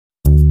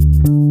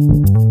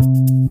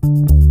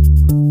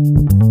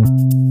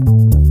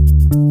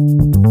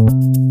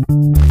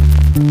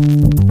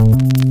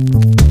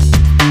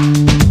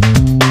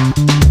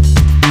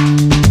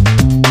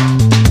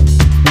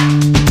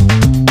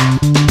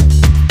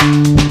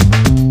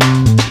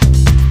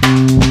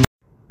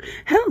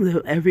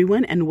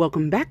everyone, and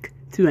welcome back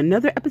to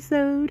another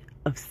episode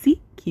of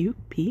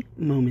CQP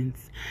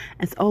Moments.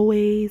 As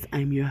always,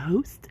 I'm your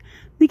host,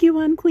 Nikki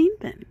One Queen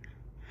Pen.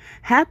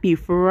 Happy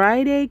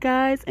Friday,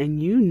 guys, and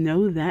you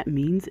know that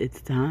means it's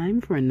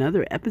time for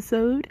another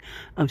episode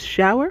of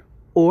Shower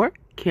or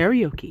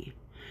Karaoke.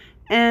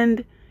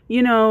 And,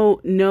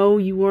 no,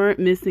 you weren't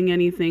missing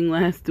anything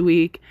last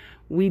week.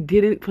 We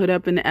didn't put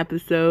up an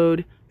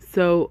episode,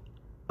 so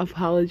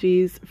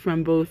apologies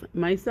from both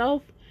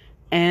myself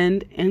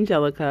and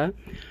Angelica.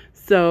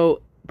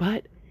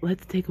 But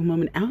let's take a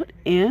moment out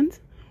and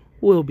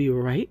we'll be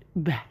right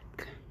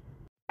back.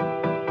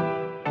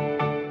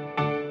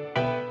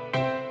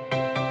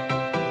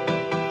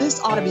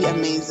 This ought to be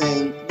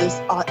amazing.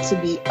 This ought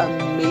to be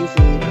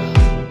amazing.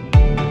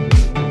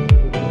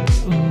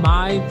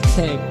 My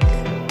pick.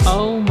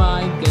 Oh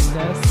my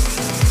goodness.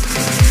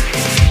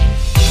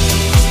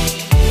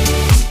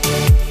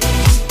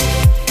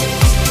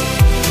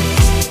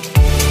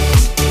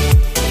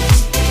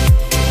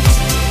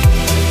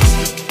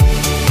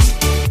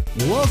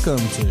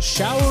 Welcome to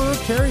Shower or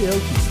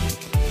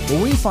Karaoke,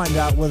 where we find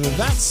out whether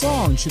that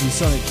song should be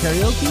sung at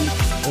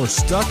karaoke or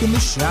stuck in the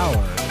shower.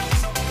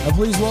 Now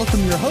please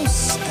welcome your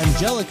hosts,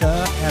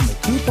 Angelica and the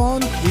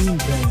Coupon Queen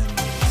Pen.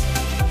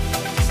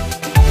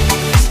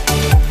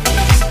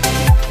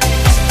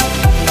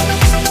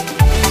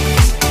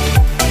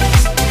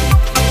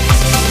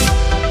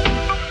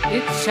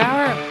 It's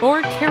shower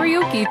or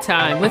karaoke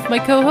time with my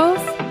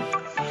co-host,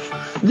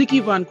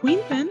 Nikki Von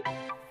Queen Pen.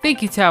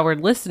 Thank you to our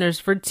listeners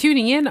for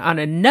tuning in on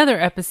another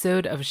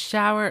episode of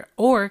Shower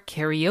or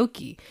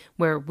Karaoke,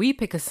 where we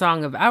pick a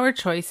song of our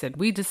choice and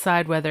we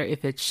decide whether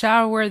if it's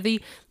shower-worthy,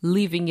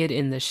 leaving it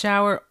in the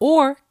shower,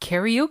 or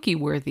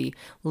karaoke-worthy.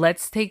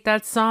 Let's take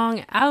that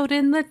song out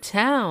in the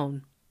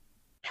town.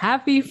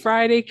 Happy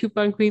Friday,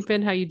 Coupon Queen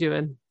Pen. How you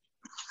doing?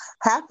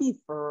 Happy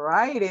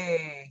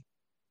Friday.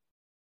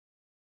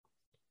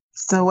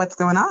 So what's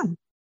going on?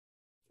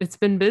 It's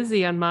been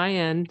busy on my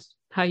end.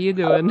 How you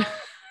doing?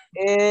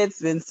 It's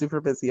been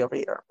super busy over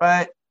here.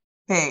 But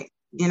hey,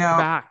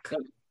 Back.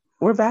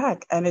 we're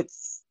back and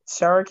it's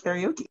shower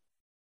karaoke.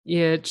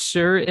 Yeah, it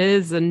sure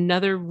is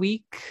another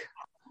week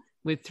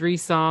with 3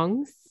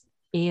 songs,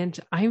 and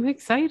I'm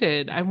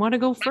excited. I want to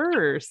go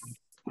first.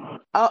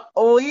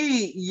 Oh,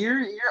 wait,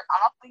 you're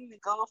opting to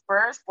go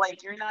first?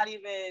 Like you're not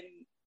even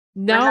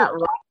you're No, not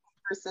rocking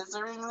or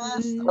scissoring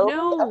this?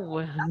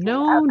 no.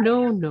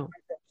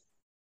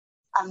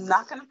 I'm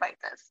not gonna fight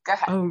this. Go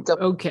ahead. Oh, Go.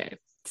 okay.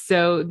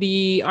 So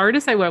the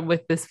artist I went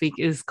with this week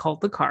is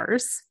called The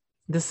Cars.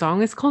 The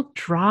song is called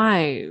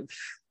Drive.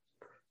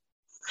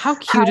 How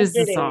cute is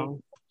the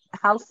song?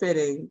 How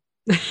fitting.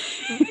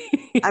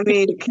 I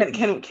mean,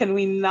 can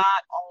we not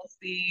all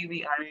see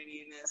the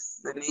irony in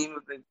this? The name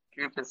of the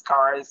group is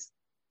Cars,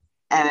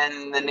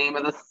 and the name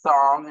of the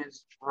song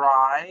is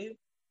Drive.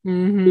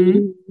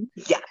 Mm-hmm.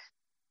 Yeah.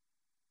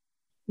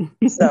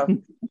 So,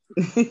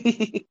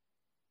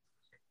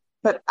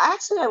 but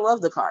actually, I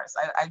love the Cars.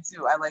 I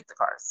do. I like the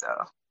Cars. So.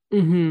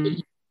 Mm-hmm.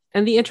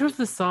 And the intro of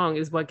the song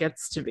is what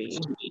gets to me.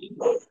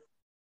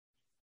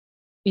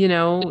 You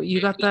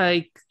got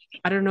I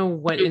don't know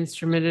what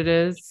instrument it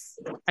is.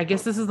 I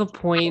guess this is the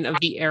point of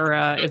the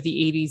era of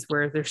the 80s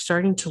where they're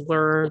starting to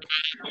learn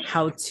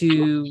how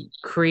to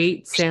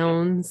create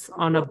sounds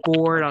on a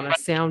board, on a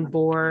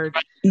soundboard.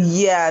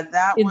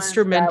 Yeah,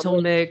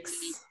 instrumental mix.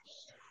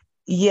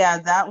 Yeah,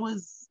 that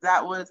was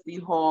the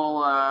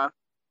whole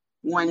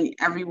when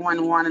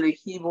everyone wanted a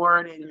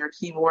keyboard and your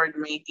keyboard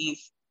made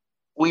these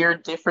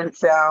weird different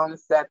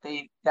sounds that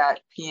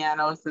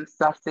pianos and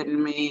stuff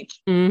didn't make.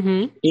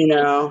 Mm-hmm.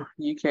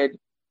 You could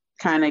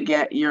kind of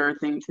get your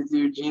thing to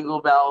do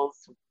jingle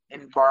bells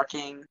and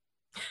barking.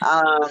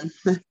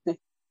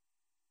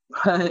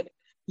 But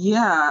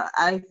yeah,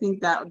 I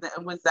think that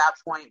was that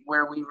point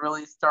where we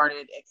really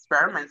started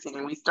experimenting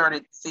and we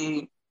started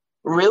seeing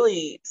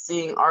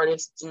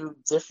artists do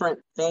different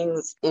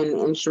things in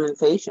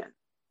instrumentation.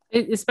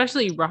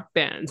 Especially rock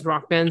bands.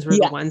 Rock bands were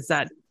the ones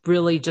that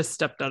really just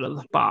stepped out of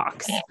the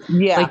box.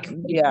 Yeah.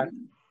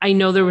 I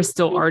know there were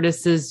still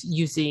artists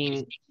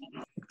using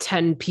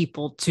 10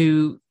 people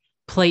to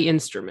play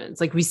instruments.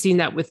 Like we've seen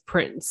that with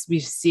Prince.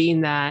 We've seen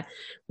that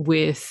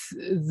with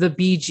the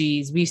Bee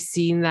Gees. We've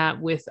seen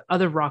that with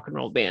other rock and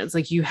roll bands.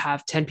 Like you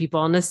have 10 people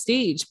on a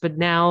stage, but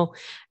now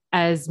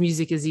as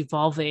music is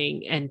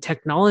evolving and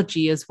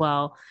technology as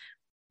well,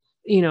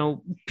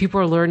 people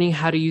are learning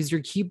how to use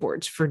your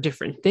keyboards for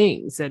different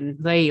things.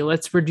 And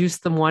let's reduce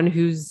the one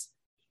who's,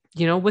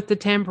 with the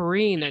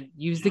tambourine and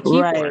use the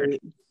keyboard.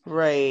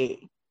 Right.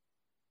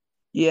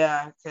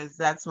 Yeah, because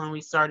that's when we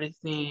started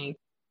seeing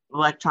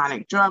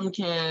electronic drum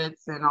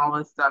kits and all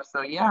this stuff.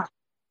 So yeah.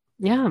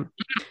 Yeah.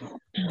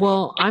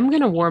 Well, I'm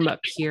going to warm up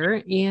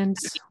here and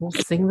we'll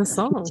sing the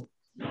song.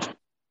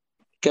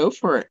 Go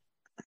for it.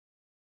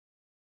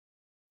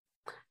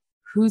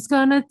 Who's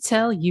gonna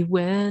tell you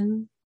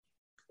when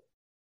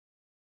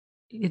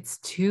it's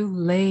too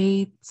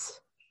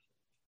late?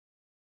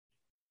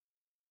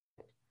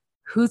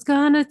 Who's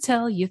gonna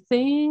tell you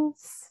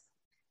things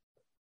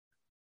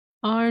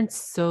aren't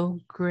so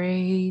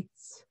great.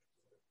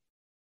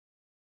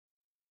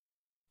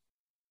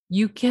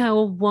 You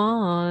can't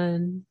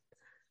want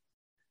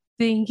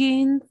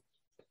thinking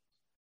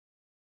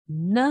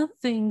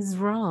nothing's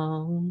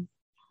wrong.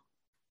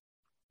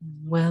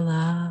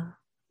 Well,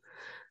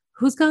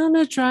 who's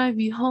gonna drive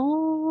you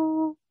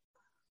home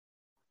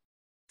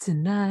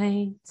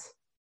tonight?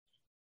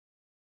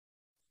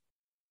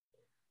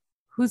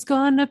 Who's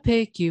gonna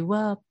pick you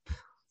up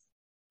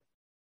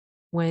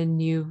when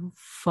you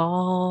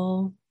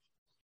fall?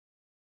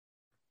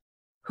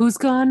 Who's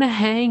gonna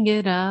hang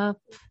it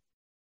up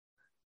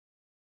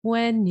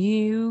when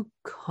you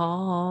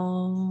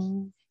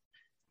call?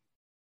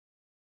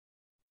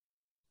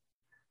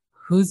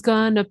 Who's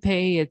gonna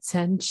pay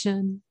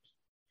attention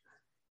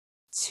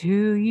to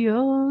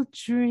your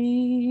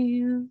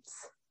dreams?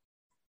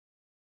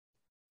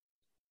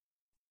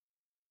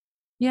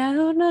 Yeah,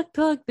 don't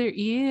unplug their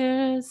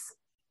ears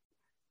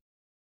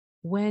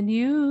when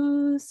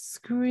you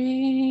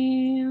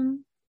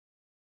scream.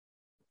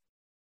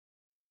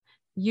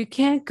 You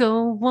can't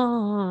go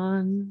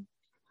on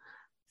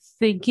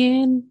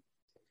thinking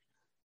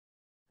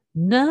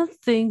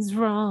nothing's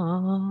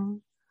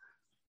wrong.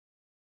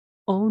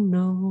 Oh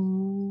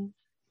no.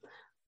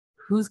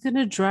 Who's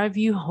gonna drive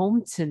you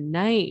home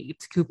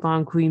tonight,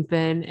 Coupon Queen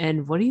Pen?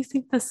 And what do you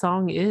think the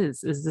song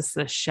is? Is this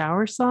a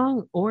shower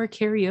song or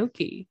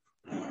karaoke?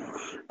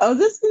 Oh,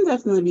 this can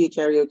definitely be a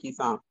karaoke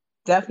song.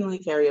 Definitely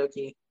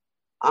karaoke.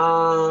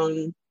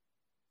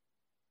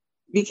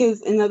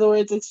 Because in other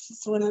words, it's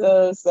just one of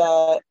those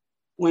that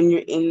when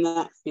you're in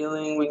that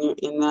feeling, when you're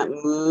in that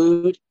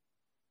mood,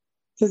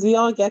 because we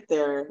all get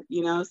there,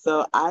 you know.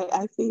 So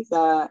I think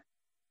that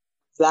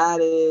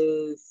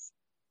is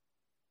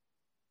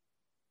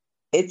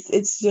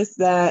it's just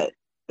that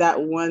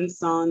one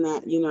song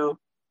that, you know,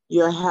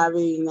 you're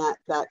having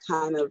that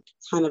kind of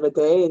a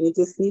day and you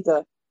just need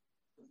to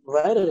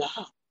let it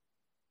out.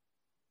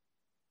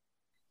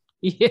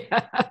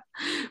 Yeah,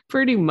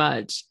 pretty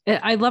much.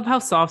 I love how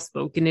soft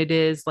spoken it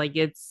is. Like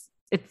it's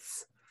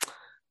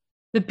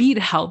the beat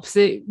helps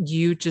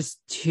you just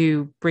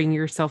to bring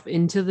yourself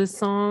into the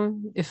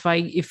song.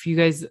 If you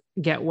guys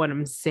get what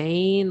I'm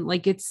saying,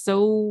 like it's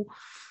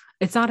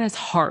not as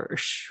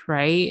harsh,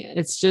 right?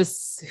 It's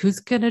just who's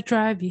gonna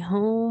drive you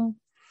home?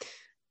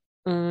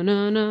 No,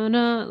 no,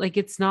 no. Like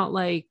it's not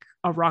like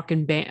a rock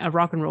and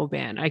roll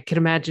band. I could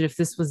imagine if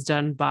this was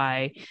done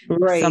by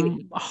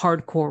some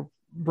hardcore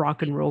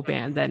rock and roll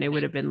band, then it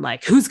would have been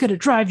like, who's gonna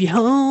drive you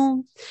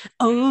home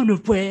on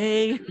the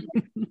way?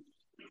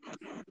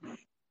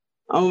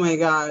 Oh my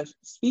gosh.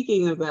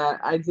 Speaking of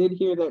that, I did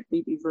hear that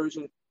creepy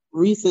version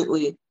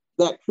recently,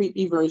 that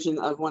creepy version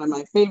of one of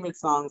my favorite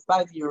songs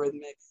by the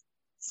Eurythmics,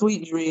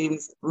 Sweet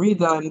Dreams,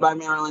 redone by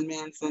Marilyn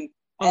Manson.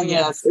 And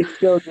yes, it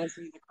still gives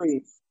me the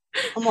creeps.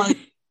 I'm like,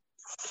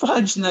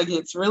 fudge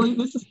nuggets, really?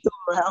 This is still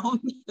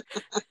around?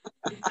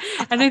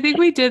 And I think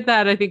we did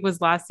that, I think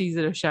was last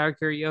season of Shower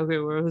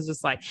Karaoke, where it was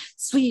just like,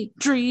 sweet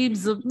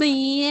dreams of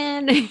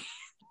me.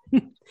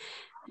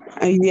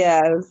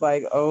 Yeah, it's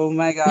like, oh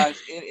my gosh,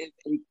 it is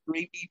a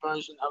creepy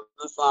version of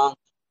the song.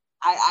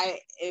 I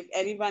if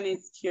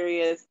anybody's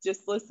curious,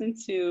 just listen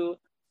to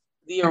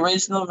the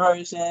original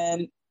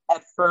version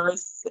at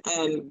first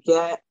and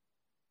get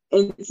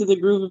into the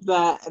groove of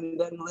that, and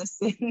then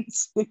listen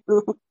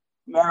to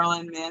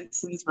Marilyn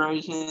Manson's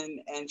version,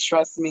 and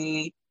trust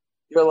me,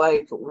 you're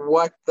like,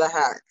 what the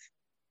heck?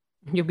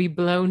 You'll be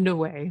blown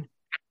away.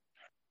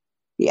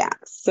 Yeah,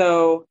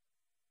 so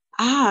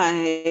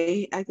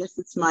I guess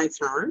it's my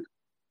turn.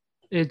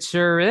 It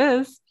sure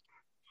is.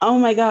 Oh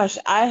my gosh,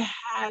 I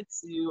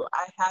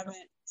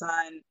haven't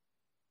done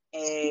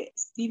a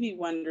Stevie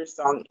Wonder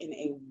song in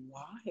a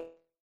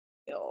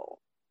while.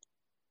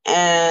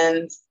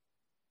 And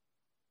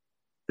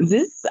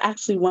this is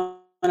actually one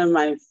of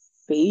my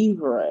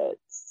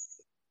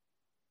favorites,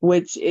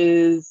 which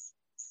is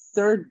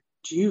Sir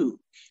Duke.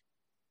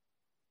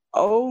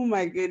 Oh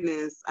my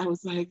goodness. I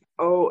was like,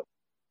 oh,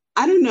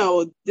 I don't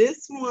know.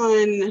 This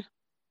one,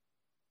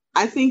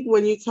 I think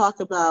when you talk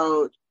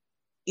about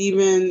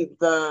even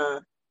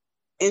the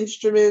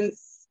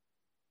instruments,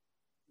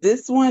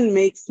 this one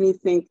makes me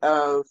think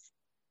of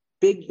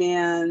big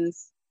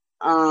bands,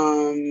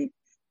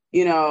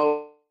 you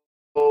know,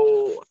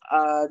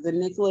 the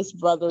Nicholas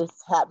Brothers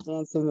tap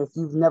dancing. If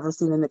you've never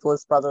seen the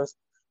Nicholas Brothers,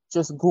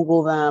 just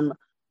Google them.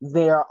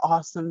 They are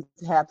awesome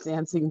tap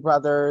dancing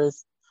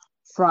brothers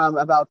from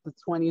about the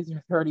 20s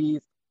or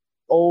 30s.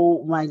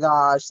 Oh my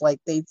gosh, like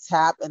they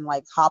tap and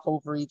like hop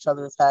over each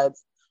other's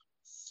heads.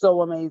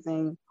 So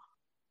amazing.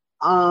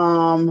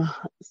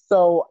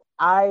 So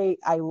I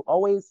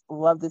always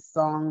love this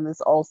song.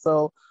 This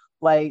also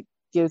like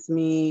gives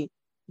me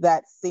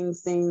that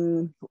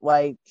sing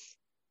like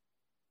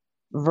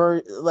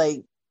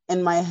like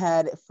in my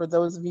head. For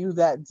those of you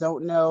that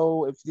don't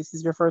know, if this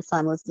is your first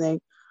time listening,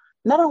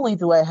 not only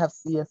do I have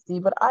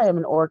CSD, but I am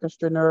an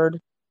orchestra nerd.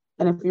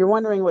 And if you're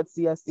wondering what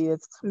CSD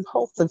is,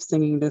 compulsive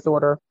singing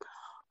disorder.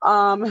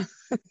 So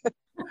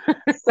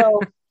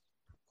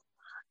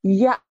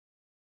yeah,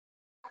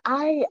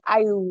 I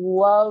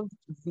love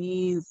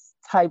these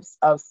types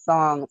of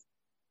songs.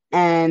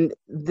 And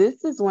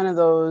this is one of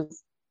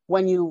those,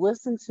 when you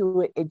listen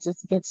to it, it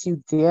just gets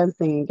you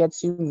dancing and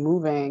gets you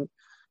moving.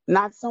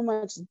 Not so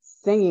much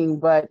singing,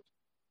 but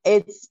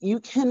it's, you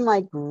can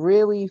like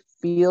really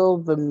feel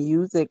the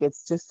music.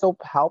 It's just so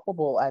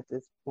palpable at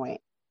this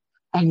point.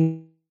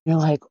 And you're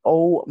like,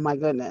 oh my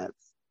goodness.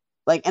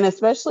 Like, and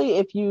especially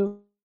if you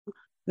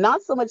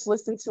not so much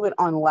listen to it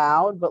on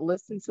loud, but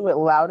listen to it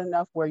loud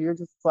enough where you're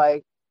just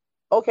like,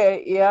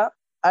 okay, yeah,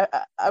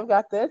 I've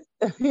got this,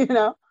 you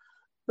know?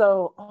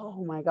 So,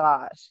 oh my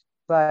gosh.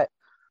 But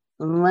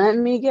let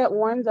me get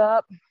warmed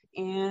up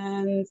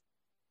and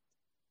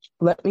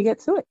let me get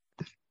to it.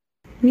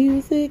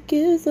 Music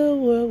is a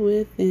world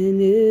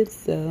within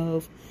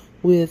itself,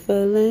 with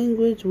a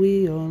language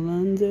we all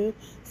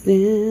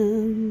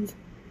understand,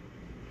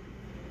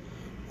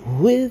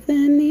 with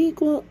an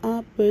equal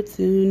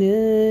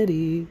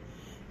opportunity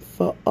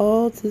for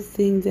all to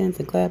sing, dance,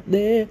 and clap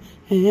their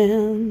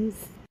hands.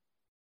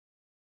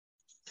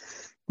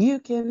 You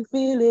can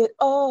feel it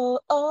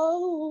all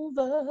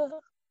over.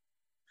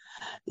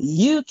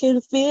 You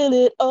can feel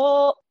it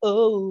all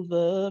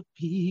over,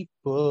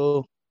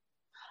 people.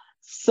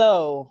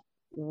 So,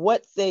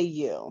 what say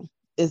you?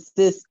 Is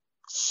this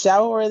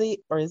shower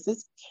worthy or is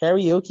this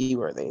karaoke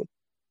worthy?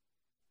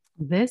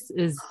 This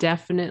is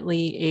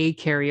definitely a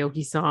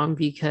karaoke song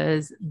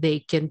because they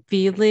can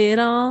feel it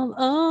all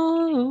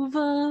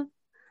over.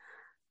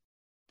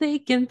 They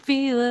can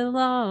feel it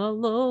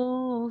all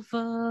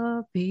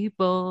over,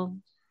 people.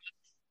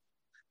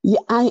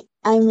 Yeah,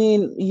 I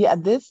mean, yeah,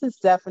 this is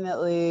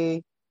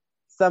definitely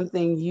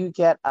something you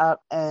get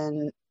up,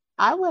 and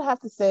I would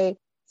have to say,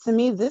 to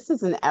me, this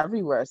is an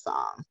everywhere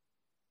song.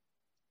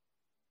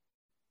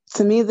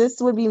 To me, this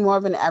would be more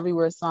of an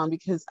everywhere song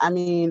because I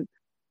mean,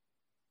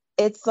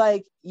 it's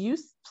like you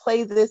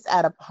play this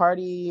at a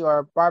party or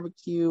a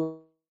barbecue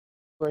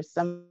or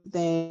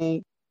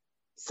something.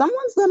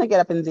 Someone's gonna get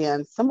up and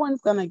dance.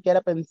 Someone's gonna get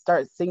up and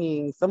start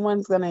singing.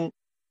 Someone's gonna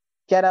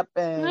get up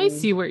I and,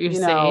 see what you're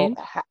you know, saying.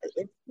 it's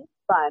just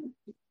fun.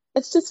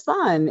 It's just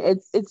fun.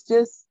 It's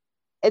just,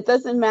 it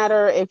doesn't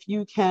matter if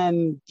you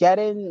can get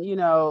in, you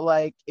know,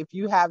 like if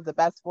you have the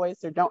best voice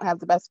or don't have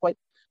the best voice,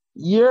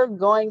 you're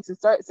going to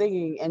start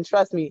singing. And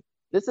trust me,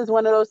 this is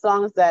one of those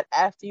songs that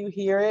after you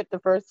hear it the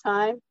first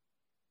time,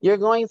 you're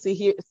going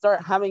to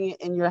start humming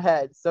it in your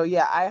head. So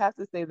yeah, I have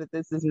to say that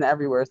this is an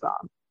everywhere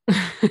song.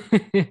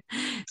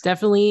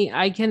 Definitely,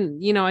 I can,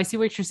 I see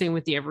what you're saying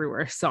with the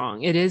Everywhere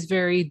song. It is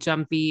very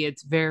jumpy,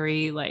 it's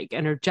very like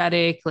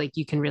energetic, like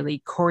you can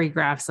really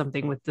choreograph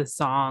something with the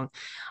song.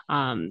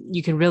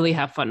 You can really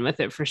have fun with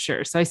it for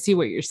sure. So I see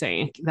what you're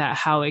saying, that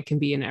how it can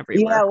be in Yeah,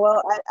 Everywhere.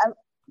 well,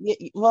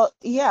 well,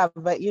 yeah,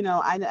 but you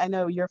know, I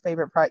know your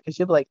favorite part because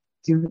you'll be like,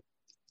 do,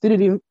 do, do,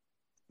 do,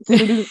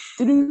 do,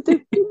 do,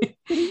 do,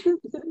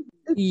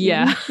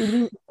 Yeah.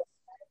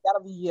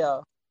 that'll be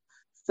you.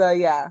 So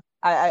yeah,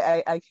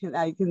 I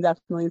can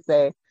definitely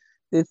say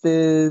this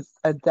is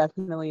a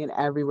definitely an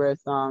everywhere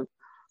song.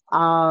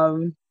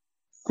 Um,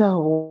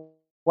 so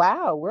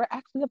wow, we're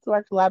actually up to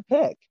our collab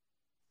pick.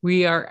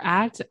 We are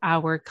at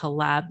our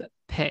collab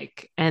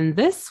pick. And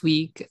this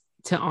week,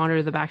 to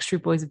honor the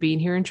Backstreet Boys being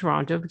here in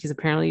Toronto, because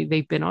apparently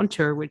they've been on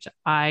tour, which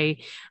I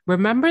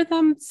remember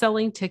them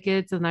selling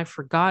tickets and I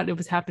forgot it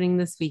was happening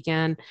this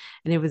weekend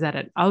and it was at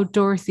an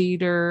outdoor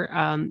theater.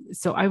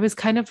 So I was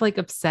kind of like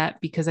upset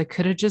because I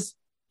could have just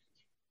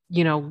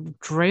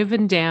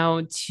driven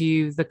down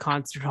to the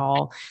concert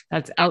hall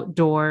that's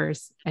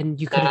outdoors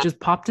and you could have just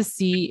popped a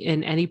seat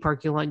in any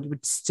parking lot, and you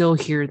would still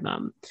hear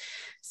them.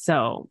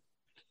 So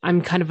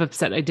I'm kind of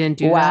upset I didn't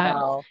do that.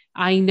 Wow.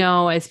 I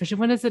know, especially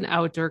when it's an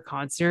outdoor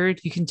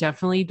concert, you can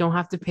definitely don't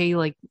have to pay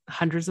like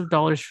hundreds of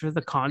dollars for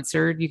the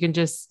concert. You can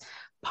just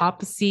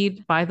pop a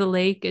seat by the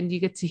lake and you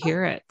get to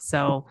hear it.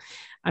 So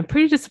I'm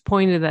pretty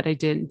disappointed that I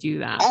didn't do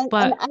that. And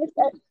But I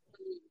said,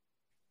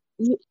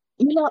 you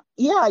know,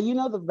 yeah, you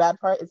know, the bad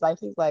part is I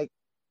think like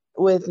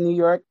with New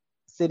York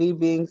City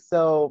being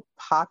so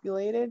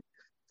populated,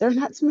 there are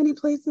not too many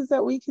places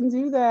that we can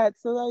do that.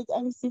 So like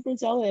I'm super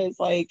jealous.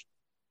 Like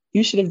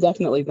you should have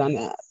definitely done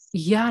that.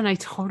 yeah, and I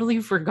totally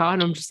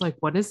forgot. I'm just like,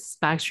 what is this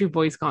Backstreet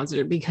Boys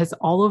concert? Because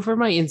all over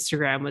my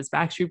Instagram was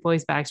Backstreet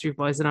Boys, Backstreet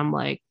Boys. And I'm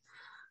like,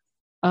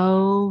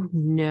 oh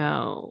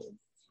no,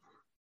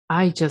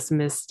 I just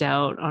missed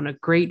out on a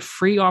great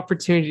free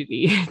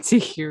opportunity to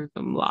hear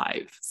them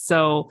live.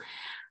 So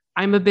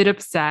I'm a bit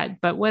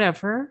upset, but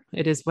whatever.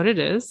 It is what it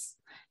is.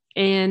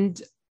 And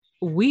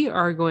we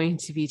are going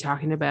to be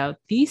talking about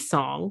the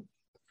song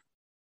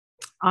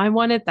I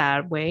Want It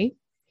That Way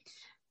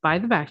by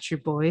the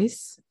Backstreet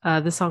Boys.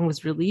 The song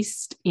was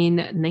released in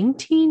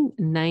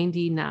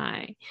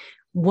 1999.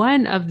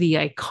 One of the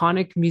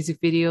iconic music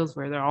videos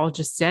where they're all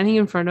just standing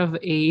in front of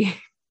a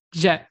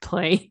jet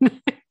plane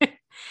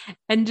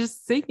and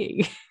just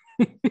singing.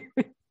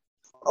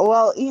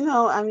 Well, you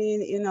know, I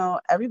mean, you know,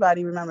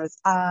 everybody remembers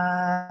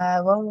I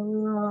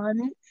want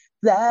it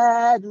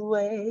that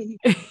way.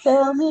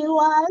 Tell me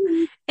why.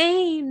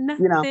 Ain't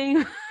You know,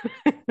 nothing.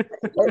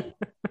 it,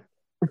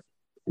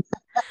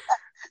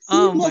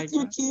 Oh You my missed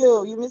your God.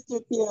 cue. You missed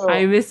your cue.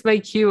 I missed my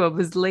cue. I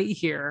was late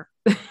here.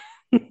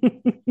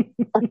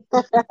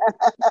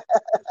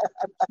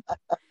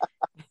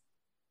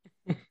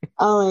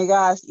 Oh my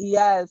gosh,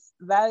 yes,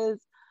 that is,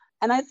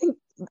 and I think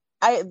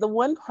the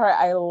one part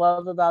I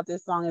love about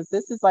this song is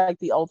this is like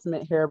the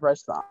ultimate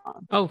hairbrush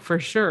song. Oh, for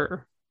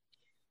sure.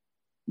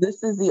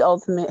 This is the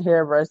ultimate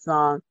hairbrush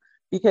song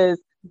because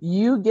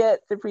you get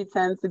to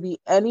pretend to be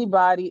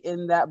anybody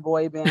in that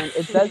boy band.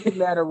 It doesn't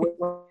matter where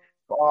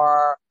you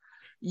are.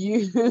 You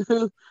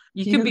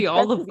You can you be get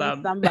all to of be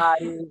them.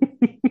 somebody.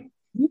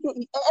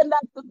 And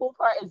that's the cool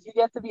part is you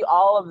get to be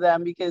all of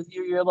them because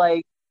you're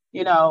like,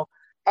 you know,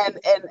 and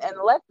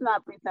let's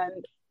not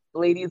pretend,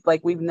 ladies,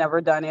 like we've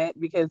never done it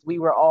because we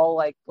were all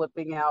like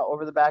flipping out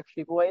over the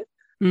Backstreet Boys,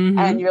 and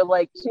Hmm. you're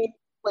like changing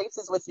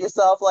places with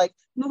yourself, like,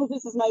 no,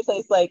 this is my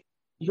place. Like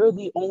you're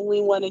the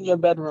only one in your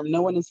bedroom.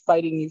 No one is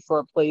fighting you for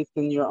a place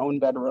in your own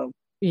bedroom.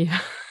 Yeah,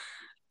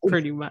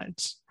 pretty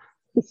much.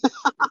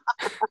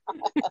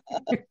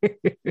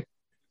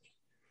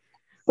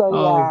 So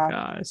Oh yeah,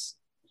 gosh.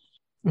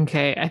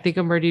 Okay, I think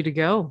I'm ready to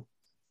go.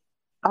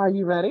 are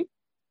you ready?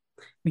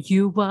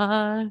 You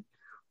are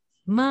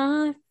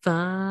my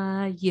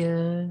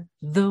fire,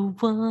 the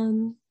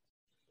one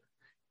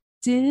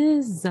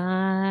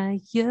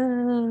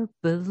desire,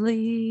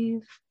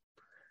 believe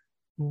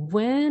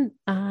when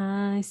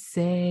I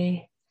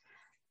say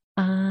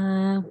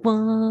I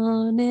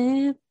want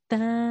it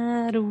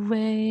that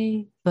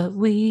way, but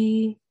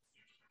we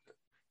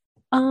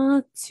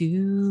are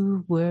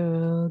two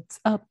worlds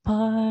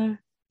apart.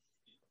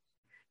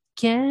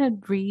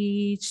 Can't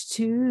reach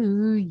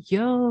to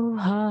your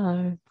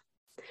heart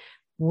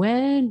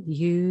when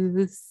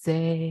you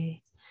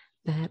say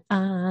that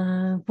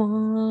I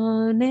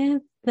want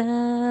it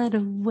that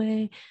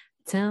way.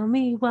 Tell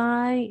me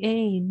why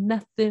ain't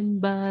nothing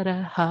but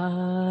a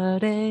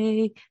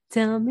heartache.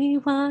 Tell me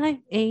why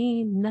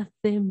ain't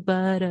nothing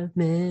but a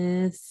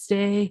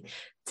mistake.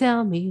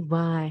 Tell me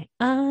why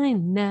I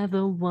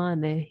never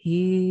wanna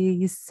hear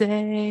you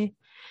say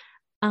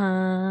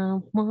I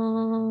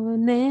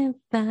want it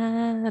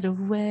that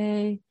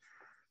way.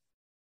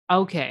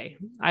 Okay,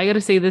 I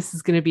gotta say this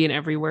is gonna be an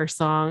everywhere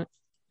song.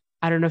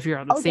 I don't know if you're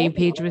on the Oh, same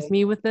page with definitely.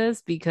 me with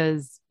this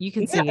because you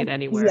can Yeah, sing it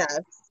anywhere. yes.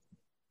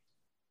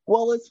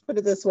 Well, let's put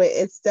it this way.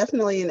 It's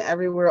definitely an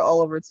everywhere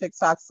all over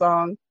TikTok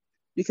song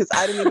because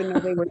I didn't even know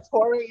they were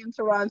touring in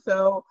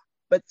Toronto,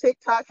 but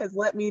TikTok has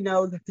let me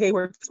know that they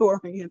were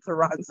touring in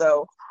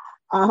Toronto.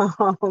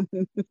 Um,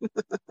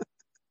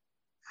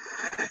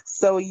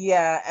 so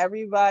yeah,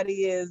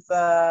 everybody is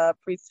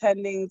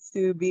pretending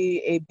to be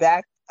a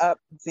backup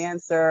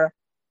dancer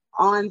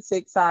on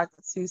TikTok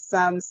to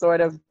some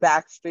sort of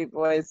Backstreet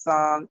Boys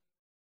song.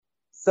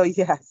 So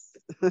yes.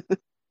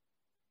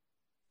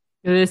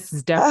 This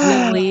is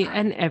definitely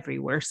an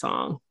everywhere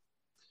song.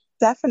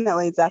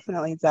 Definitely,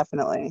 definitely,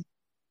 definitely.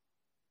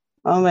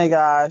 Oh my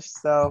gosh.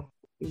 So,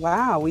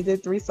 wow, we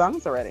did 3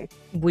 songs already.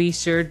 We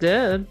sure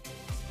did.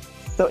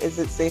 So, is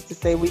it safe to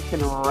say we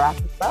can wrap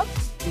this up?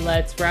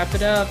 Let's wrap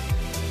it up.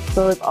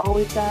 So, as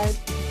always, guys,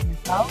 be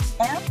yourself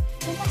and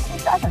be with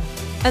each other.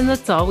 And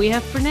that's all we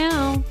have for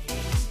now.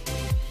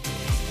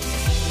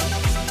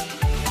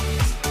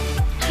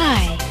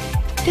 Hi,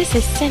 this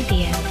is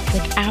Cynthia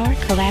with our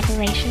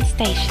collaboration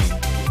station.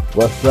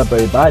 What's up,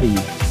 everybody?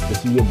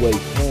 This is your boy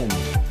Ken,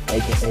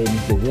 aka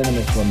Mr.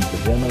 Gentleman from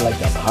the Gentleman Like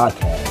That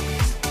podcast.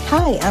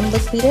 Hi, I'm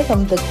Laquita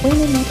from the Queen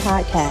and Me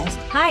podcast.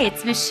 Hi,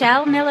 it's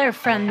Michelle Miller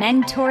from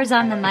Mentors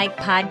on the Mic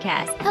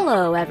podcast.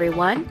 Hello,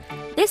 everyone.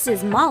 This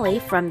is Molly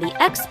from the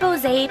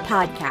Expose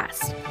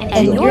podcast.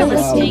 And you're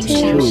listening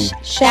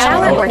to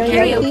Shower or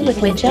Karaoke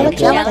with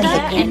Angelica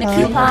and the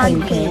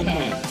Coupon Queen.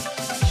 Queen.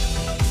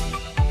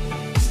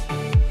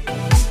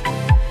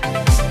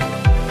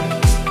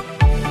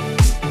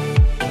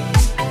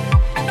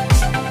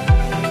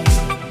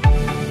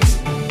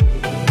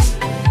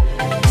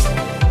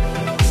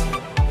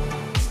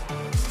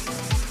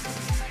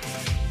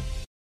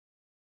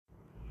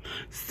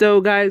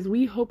 So, guys,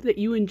 we hope that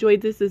you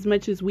enjoyed this as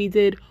much as we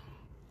did.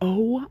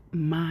 Oh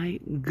my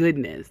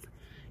goodness.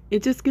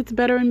 It just gets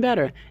better and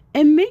better.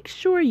 And make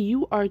sure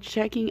you are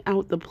checking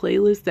out the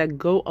playlists that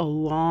go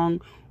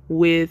along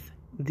with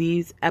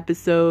these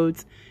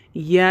episodes.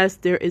 Yes,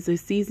 there is a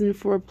season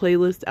 4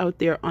 playlist out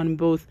there on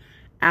both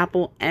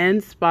Apple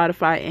and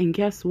Spotify. And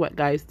guess what,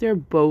 guys? They're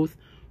both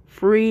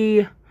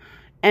free.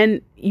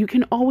 And you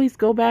can always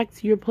go back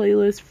to your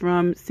playlist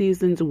from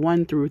seasons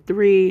 1 through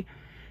 3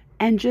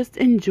 and just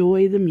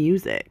enjoy the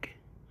music.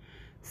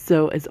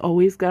 So, as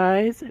always,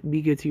 guys,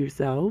 be good to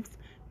yourselves,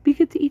 be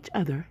good to each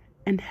other,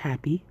 and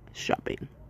happy shopping.